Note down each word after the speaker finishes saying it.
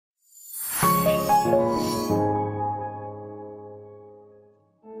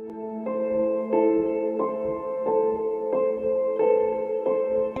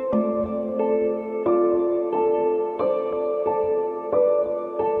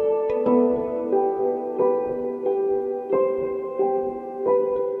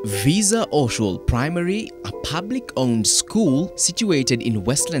Visa Oshwal Primary, a public-owned school situated in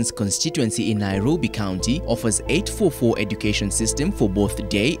Westlands constituency in Nairobi County, offers 844 education system for both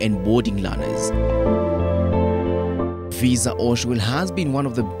day and boarding learners. Visa Oshwal has been one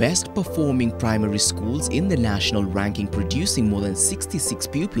of the best performing primary schools in the national ranking, producing more than 66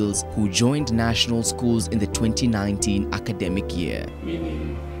 pupils who joined national schools in the 2019 academic year.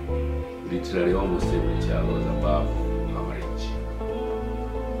 Meaning, literally almost every child was above average,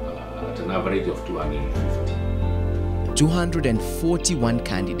 at an average of 250. 241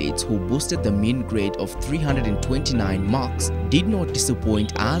 candidates who boosted the mean grade of 329 marks did not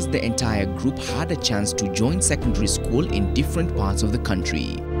disappoint, as the entire group had a chance to join secondary school in different parts of the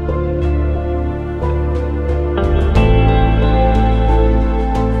country.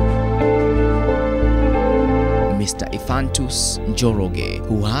 Mr. Ephantus Njoroge,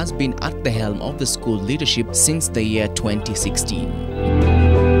 who has been at the helm of the school leadership since the year 2016.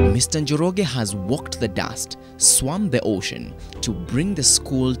 Mr. Njoroge has walked the dust, swum the ocean to bring the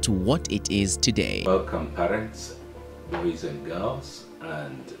school to what it is today. Welcome parents, boys and girls,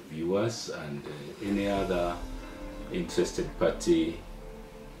 and viewers, and any other interested party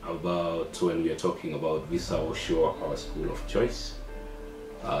about when we are talking about Visa Oshwal, our school of choice.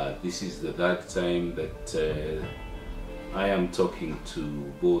 This is the third time that I am talking to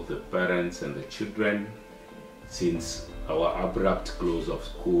both the parents and the children since our abrupt close of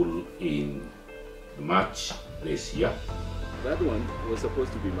school in March this year. That one was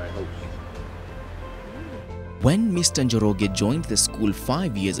supposed to be my house. When Mr. Njoroge joined the school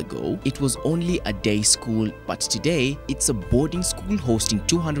 5 years ago, it was only a day school, but today it's a boarding school hosting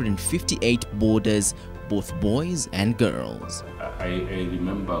 258 boarders, both boys and girls. I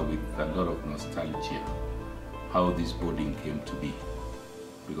remember with a lot of nostalgia how this boarding came to be,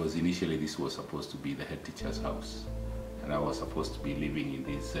 because initially this was supposed to be the head teacher's house, and I was supposed to be living in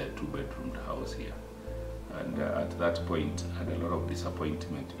this two-bedroomed house here. And at that point I had a lot of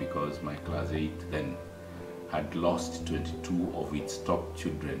disappointment because my class 8 then had lost 22 of its top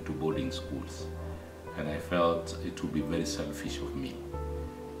children to boarding schools, and I felt it would be very selfish of me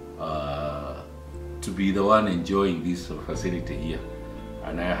to be the one enjoying this facility here.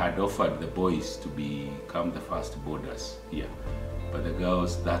 And I had offered the boys to become the first boarders here, but the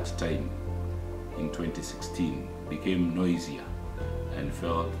girls that time in 2016 became noisier and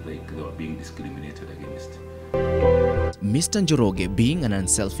felt like they were being discriminated against. Mr. Njoroge, being an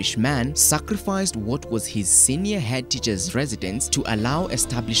unselfish man, sacrificed what was his senior head teacher's residence to allow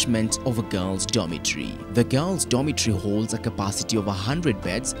establishment of a girls' dormitory. The girls' dormitory holds a capacity of 100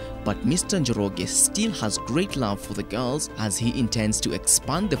 beds, but Mr. Njoroge still has great love for the girls, as he intends to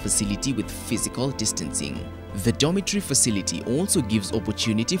expand the facility with physical distancing. The dormitory facility also gives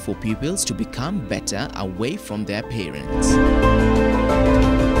opportunity for pupils to become better away from their parents.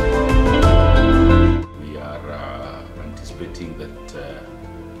 That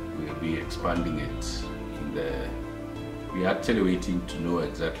we'll be expanding it we are actually waiting to know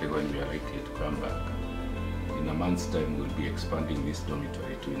exactly when we are likely to come back. In a month's time we'll be expanding this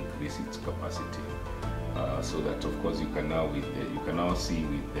dormitory to increase its capacity, so that of course you can now see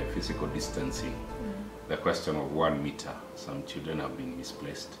with the physical distancing the question of 1 meter. Some children have been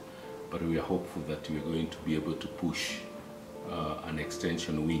misplaced, but we are hopeful that we are going to be able to push an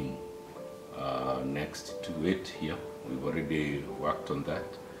extension wing next to it here. We've already worked on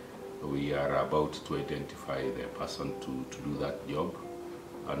that. We are about to identify the person to do that job,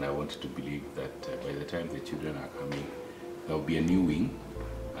 and I want to believe that by the time the children are coming, there will be a new wing,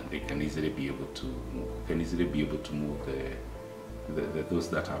 and they can easily be able to move those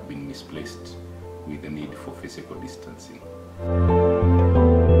that have been misplaced with the need for physical distancing.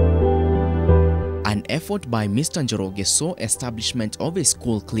 An effort by Mr. Njoroge saw establishment of a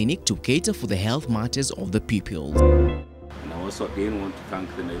school clinic to cater for the health matters of the pupils. And I also again want to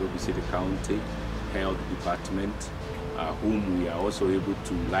thank the Nairobi City County Health Department, whom we are also able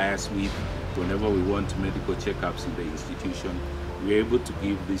to liaise with whenever we want medical checkups in the institution. We are able to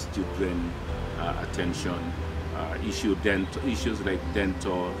give these children attention, issues like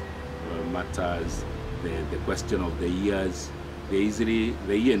dental matters, the question of the ears. The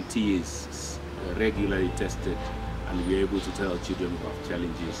ENT is regularly tested, and we are able to tell children who have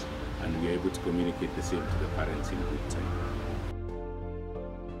challenges, and we are able to communicate the same to the parents in good time.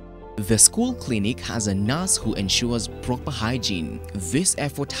 The school clinic has a nurse who ensures proper hygiene. This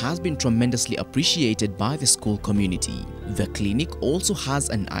effort has been tremendously appreciated by the school community. The clinic also has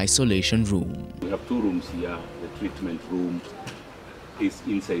an isolation room. We have 2 rooms here. The treatment room is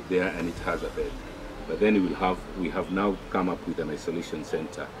inside there and it has a bed. But then we have now come up with an isolation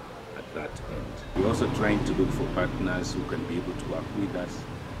center at that end. We're also trying to look for partners who can be able to work with us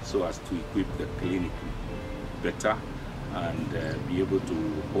so as to equip the clinic better and be able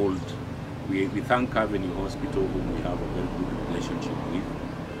to hold. We thank Avenue Hospital, whom we have a very good relationship with.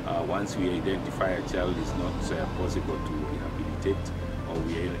 Once we identify a child is not possible to rehabilitate, or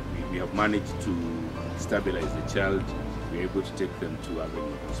we have managed to stabilize the child, we are able to take them to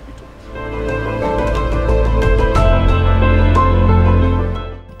Avenue Hospital.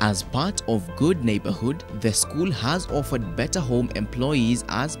 As part of Good Neighborhood, the school has offered Better Home employees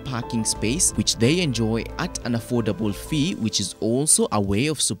as parking space, which they enjoy at an affordable fee, which is also a way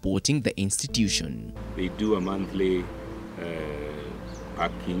of supporting the institution. They do a monthly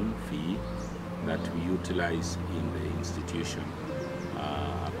parking fee that we utilize in the institution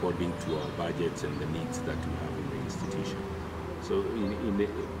according to our budgets and the needs that we have in the institution. So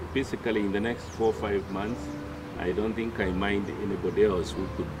basically in the next 4 or 5 months, I don't think I mind anybody else who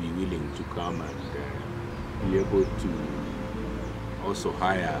could be willing to come and be able to also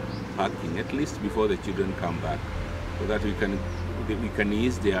hire parking, at least before the children come back, so that we can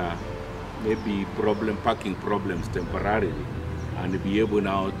ease their maybe parking problems temporarily, and be able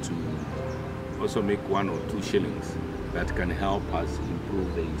now to also make 1 or 2 shillings that can help us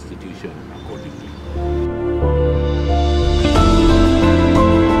improve the institution accordingly.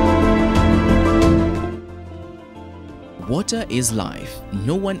 Water is life.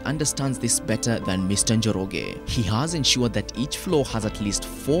 No one understands this better than Mr. Njoroge. He has ensured that each floor has at least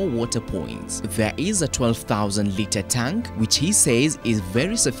 4 water points. There is a 12,000-litre tank, which he says is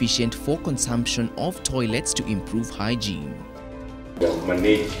very sufficient for consumption of toilets to improve hygiene. We have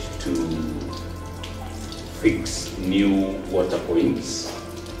managed to fix new water points,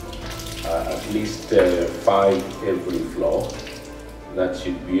 at least 5 every floor. That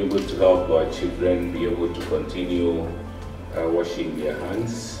should be able to help our children be able to continue washing their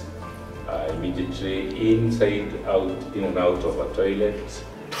hands immediately inside, out, in and out of a toilet.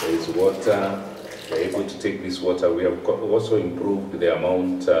 There is water. They're able to take this water. We have also improved the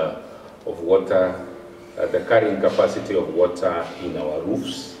amount of water, the carrying capacity of water in our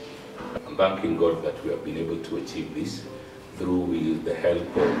roofs. I'm thanking God that we have been able to achieve this through the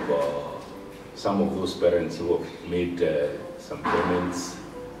help of some of those parents who have made some payments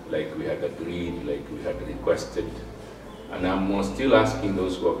like we had agreed, like we had requested. And I'm still asking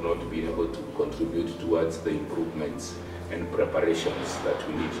those who have not been able to contribute towards the improvements and preparations that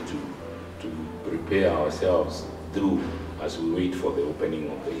we need to prepare ourselves through as we wait for the opening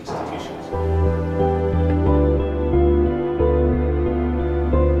of the institutions.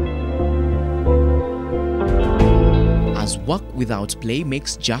 As work without play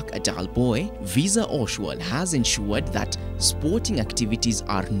makes Jack a dull boy, Visa Oshwal has ensured that sporting activities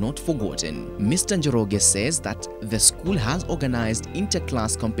are not forgotten. Mr. Njoroge says that the school has organized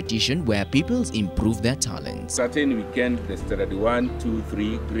inter-class competition where pupils improve their talents. Certain weekend, the standard 1, 2,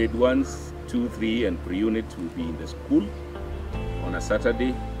 3, grade 1s, 2, 3 and pre-unit will be in the school. On a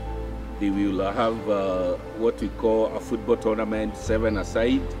Saturday, they will have what we call a football tournament,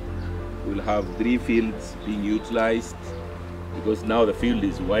 7-a-side. We'll have 3 fields being utilized because now the field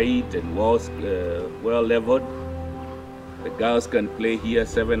is wide and well leveled. The girls can play here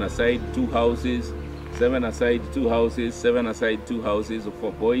 7-a-side, 2 houses, 7-a-side, 2 houses, 7-a-side, 2 houses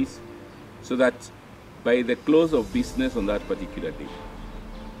for boys, so that by the close of business on that particular day,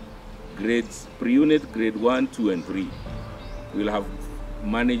 grades pre-unit, grade 1, 2 and 3, will have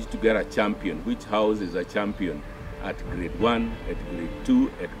managed to get a champion. Which house is a champion at grade 1, at grade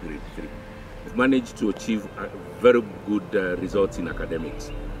 2, at grade 3. We've managed to achieve very good results in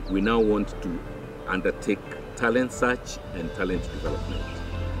academics. We now want to undertake talent search and talent development.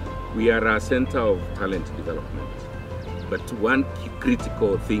 We are a center of talent development, but one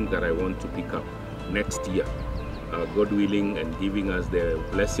critical thing that I want to pick up next year, God willing and giving us the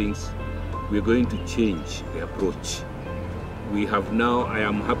blessings, we're going to change the approach. We have now, I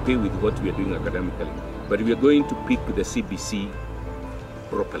am happy with what we are doing academically, but we are going to pick the CBC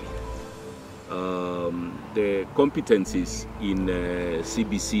properly. The competencies in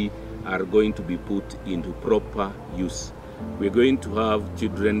CBC are going to be put into proper use. We're going to have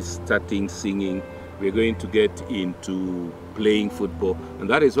children starting singing. We're going to get into playing football. And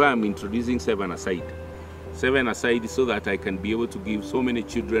that is why I'm introducing 7-a-side. 7-a-side so that I can be able to give so many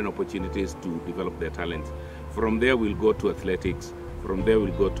children opportunities to develop their talents. From there we'll go to athletics. From there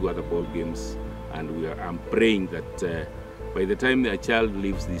we'll go to other ball games. And I'm praying that by the time a child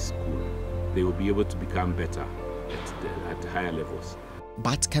leaves this school, they will be able to become better at higher levels.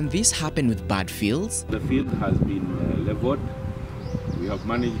 But can this happen with bad fields? The field has been leveled. We have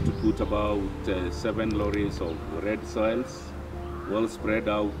managed to put about 7 lorries of red soils, well spread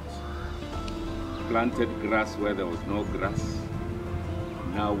out, planted grass where there was no grass,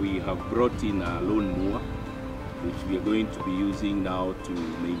 Now we have brought in a lawn mower, which we are going to be using now to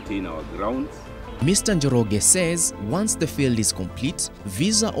maintain our grounds. Mr. Njoroge says once the field is complete,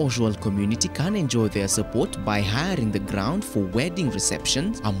 Visa Oshwal community can enjoy their support by hiring the ground for wedding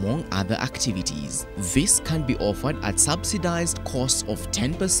receptions among other activities. This can be offered at subsidized costs of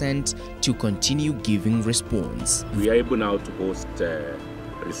 10% to continue giving response. We are able now to host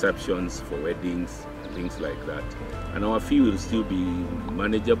receptions for weddings, things like that. And our fee will still be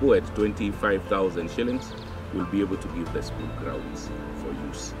manageable at 25,000 shillings. We'll be able to give the school grounds for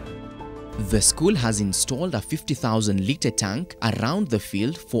use. The school has installed a 50,000-litre tank around the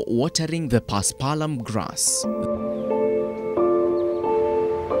field for watering the paspalum grass.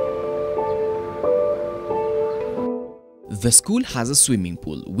 The school has a swimming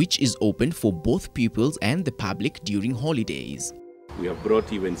pool which is open for both pupils and the public during holidays. We have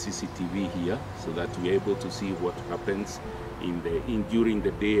brought even CCTV here so that we are able to see what happens during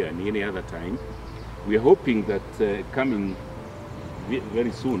the day and any other time. We are hoping that coming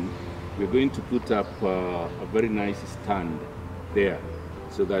very soon, we're going to put up a very nice stand there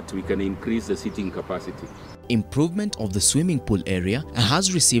so that we can increase the seating capacity. Improvement of the swimming pool area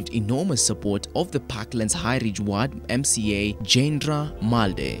has received enormous support of the Parklands High Ridge Ward MCA Jendra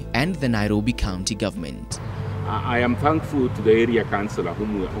Malde and the Nairobi County Government. I am thankful to the area councillor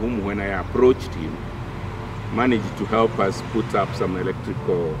whom when I approached him, managed to help us put up some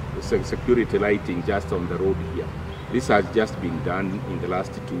electrical security lighting just on the road here. This has just been done in the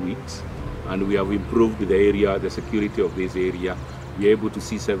last 2 weeks, and we have improved the area, the security of this area. We are able to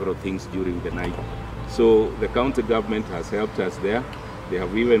see several things during the night. So the county government has helped us there. They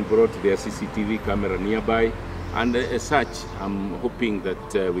have even brought their CCTV camera nearby, and as such, I'm hoping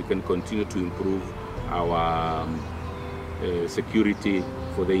that we can continue to improve our security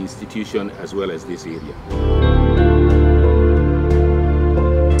for the institution as well as this area.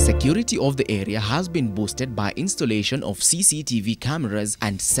 Security of the area has been boosted by installation of CCTV cameras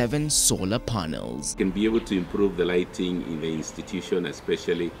and 7 solar panels. We can be able to improve the lighting in the institution,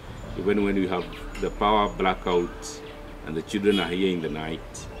 especially even when we have the power blackouts and the children are here in the night.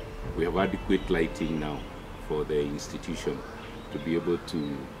 We have adequate lighting now for the institution to be able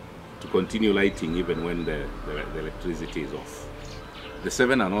to continue lighting even when the electricity is off. The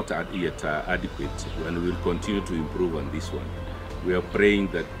 7 are not yet adequate, and we will continue to improve on this one. We are praying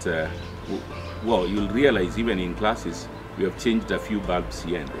that, well, you'll realize even in classes, we have changed a few bulbs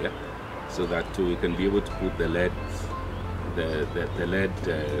here and there so that we can be able to put the LED, the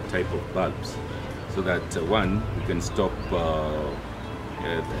LED type of bulbs, so that one, we can stop,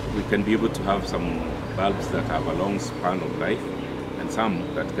 we can be able to have some bulbs that have a long span of life and some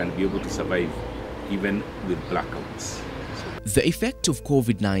that can be able to survive even with blackouts. The effect of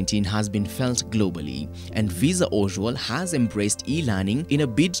COVID-19 has been felt globally, and Visa Oshwal has embraced e-learning in a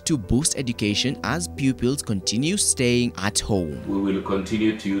bid to boost education as pupils continue staying at home. We will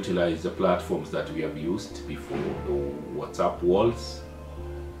continue to utilize the platforms that we have used before, the WhatsApp walls.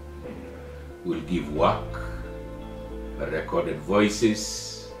 We'll give work, recorded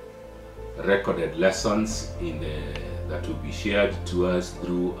voices, recorded lessons that will be shared to us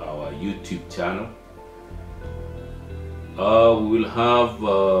through our YouTube channel. We will have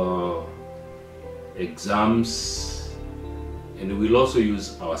exams, and we will also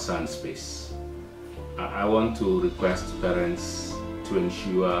use our SunSpace. I want to request parents to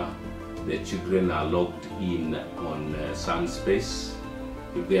ensure their children are logged in on SunSpace.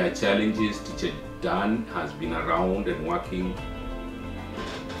 If there are challenges, Teacher Dan has been around and working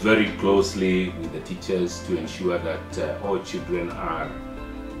very closely with the teachers to ensure that all children are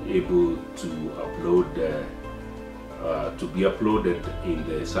able to upload to be uploaded in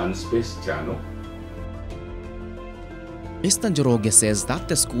the SunSpace channel. Mr. Njoroge says that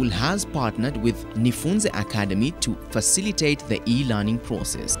the school has partnered with Nifunze Academy to facilitate the e-learning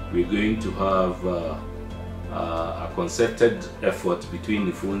process. We're going to have a concerted effort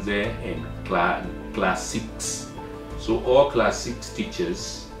between Nifunze and Class 6. So all Class 6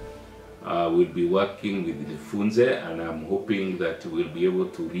 teachers will be working with Nifunze, and I'm hoping that we'll be able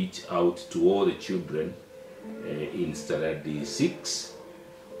to reach out to all the children in Standard 6,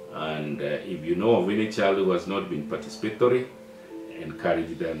 and if you know of any child who has not been participatory,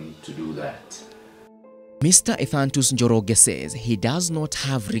 encourage them to do that. Mr. Ethantus Njoroge says he does not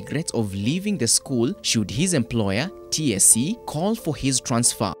have regrets of leaving the school should his employer, TSC, call for his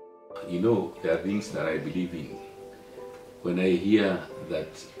transfer. You know, there are things that I believe in. When I hear that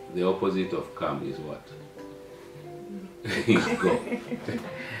the opposite of come is what? Go.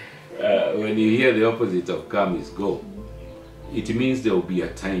 When you hear the opposite of come is go, it means there will be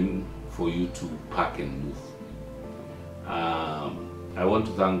a time for you to pack and move. I want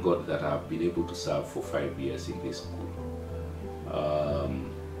to thank God that I've been able to serve for 5 years in this school.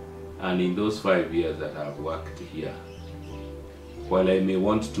 And in those 5 years that I've worked here, while I may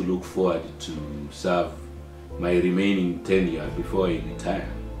want to look forward to serve my remaining tenure before I retire,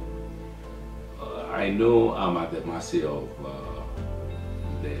 I know I'm at the mercy of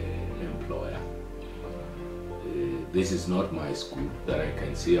the employer. This is not my school that I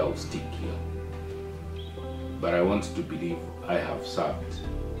can say I'll stick here. But I want to believe I have served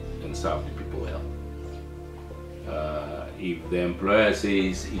and served people well. If the employer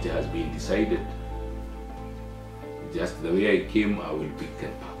says it has been decided, just the way I came, I will pick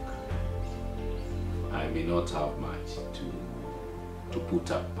it back. I may not have much to put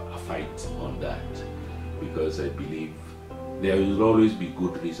up a fight on that, because I believe there will always be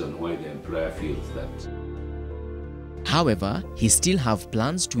good reason why the employer feels that. However, he still have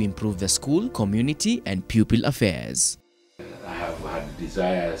plans to improve the school, community and pupil affairs. I have had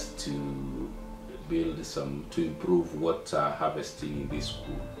desires to build to improve water harvesting in this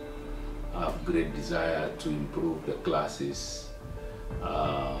school. I have great desire to improve the classes.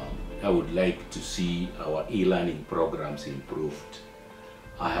 I would like to see our e-learning programs improved.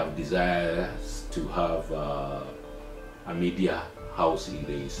 I have desires to have a media house in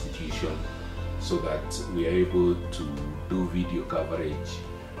the institution so that we are able to do video coverage.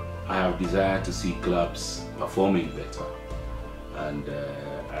 I have desire to see clubs performing better, and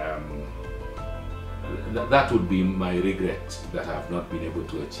that would be my regret that I have not been able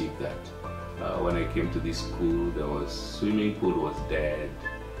to achieve that. When I came to this school, the swimming pool was dead,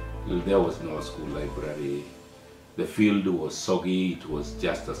 there was no school library, the field was soggy, it was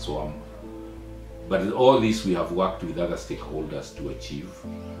just a swamp. But all this we have worked with other stakeholders to achieve.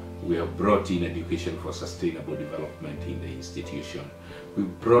 We have brought in education for sustainable development in the institution. We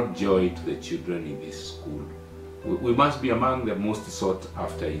brought joy to the children in this school. We must be among the most sought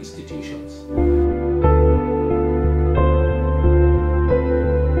after institutions.